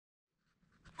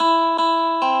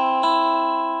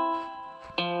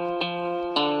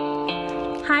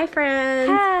Hi,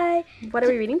 friends. Hi. What are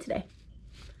we reading today?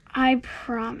 I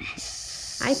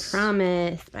Promise. I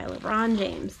Promise by LeBron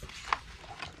James.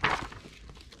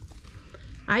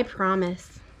 I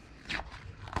promise.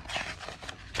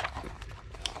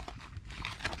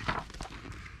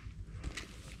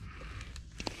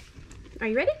 Are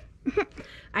you ready?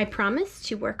 I promise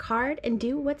to work hard and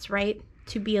do what's right,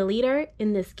 to be a leader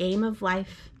in this game of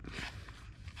life.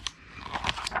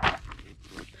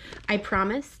 I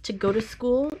promise to go to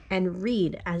school and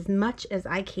read as much as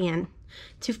I can,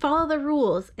 to follow the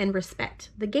rules and respect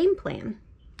the game plan.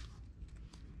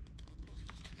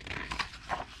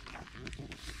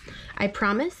 I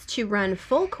promise to run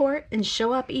full court and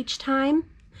show up each time,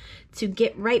 to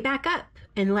get right back up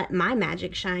and let my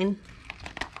magic shine.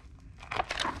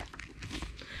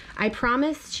 I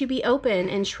promise to be open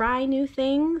and try new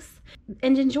things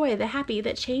and enjoy the happy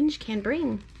that change can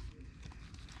bring.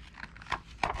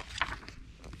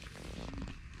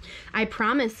 I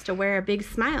promise to wear a big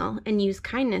smile and use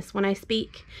kindness when I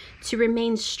speak, to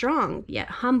remain strong yet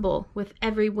humble with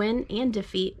every win and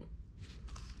defeat.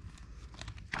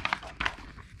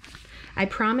 I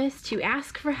promise to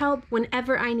ask for help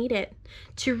whenever I need it,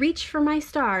 to reach for my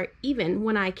star even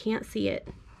when I can't see it.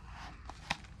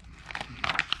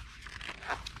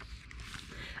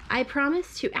 I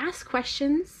promise to ask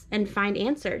questions and find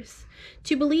answers,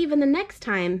 to believe in the next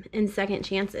time and second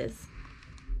chances.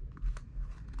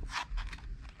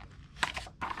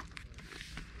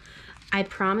 I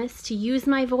promise to use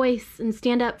my voice and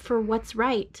stand up for what's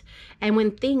right, and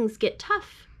when things get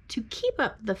tough, to keep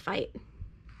up the fight.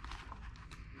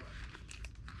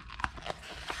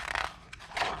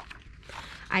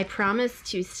 I promise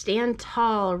to stand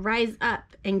tall, rise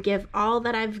up, and give all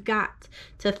that I've got,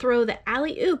 to throw the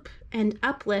alley-oop and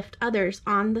uplift others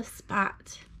on the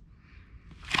spot.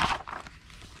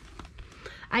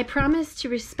 I promise to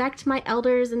respect my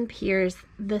elders and peers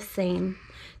the same,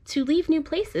 to leave new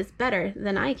places better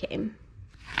than I came.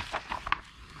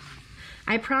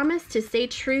 I promise to stay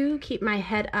true, keep my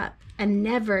head up, and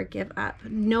never give up,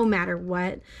 no matter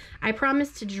what. I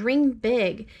promise to dream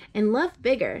big and love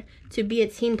bigger, to be a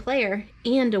team player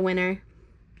and a winner.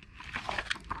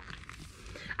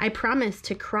 I promise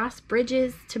to cross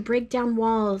bridges, to break down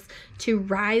walls, to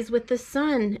rise with the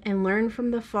sun and learn from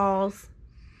the falls.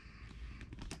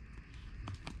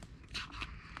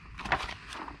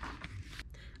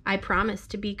 I promise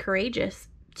to be courageous,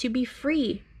 to be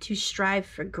free, to strive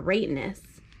for greatness.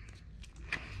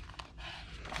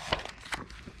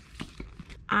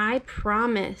 I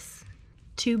promise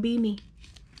to be me.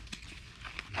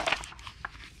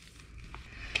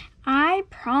 I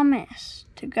promise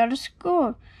to go to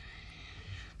school,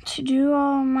 to do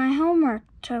all my homework,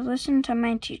 to listen to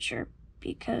my teacher,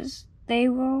 because they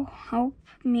will help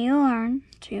me learn,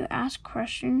 to ask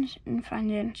questions and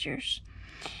find answers,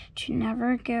 to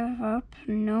never give up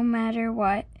no matter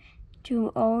what, to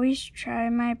always try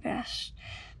my best,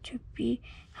 to be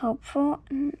helpful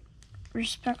and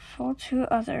respectful to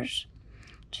others,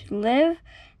 to live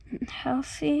a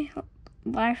healthy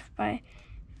life by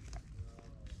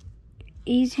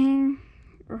eating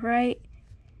right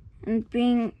and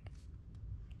being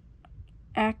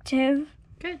active.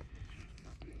 Good.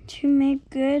 To make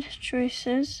good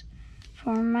choices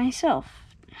for myself,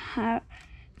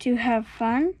 to have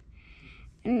fun,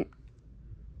 and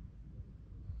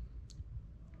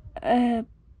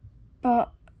above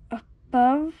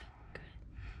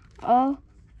all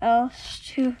else,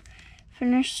 to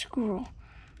finish school.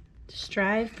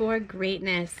 Strive for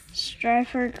greatness. Strive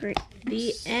for greatness.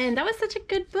 The end. That was such a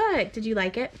good book. Did you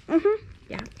like it? Mm-hmm.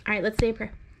 Yeah. All right, let's say a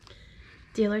prayer.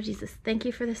 Dear Lord Jesus, thank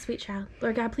you for this sweet child.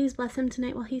 Lord God, please bless him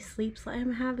tonight while he sleeps. Let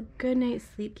him have a good night's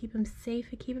sleep. Keep him safe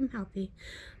and keep him healthy.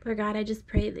 Lord God, I just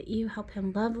pray that you help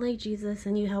him love like Jesus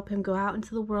and you help him go out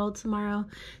into the world tomorrow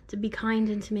to be kind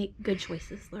and to make good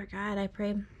choices. Lord God,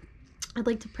 I'd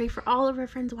like to pray for all of our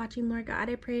friends watching, Lord God.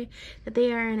 I pray that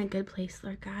they are in a good place,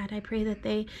 Lord God. I pray that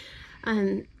they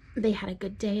had a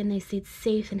good day and they stayed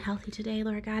safe and healthy today,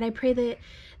 Lord God. I pray that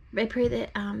they're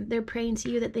praying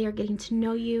to you, that they are getting to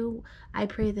know you. I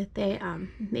pray that they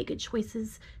make good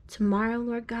choices tomorrow,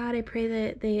 Lord God. I pray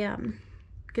that they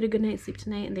get a good night's sleep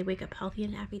tonight and they wake up healthy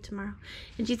and happy tomorrow.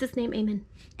 In Jesus' name, amen.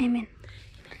 Amen.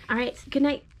 All right, good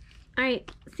night. All right,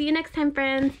 see you next time,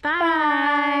 friends.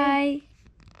 Bye.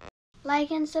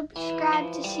 Like and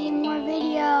subscribe to see more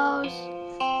videos.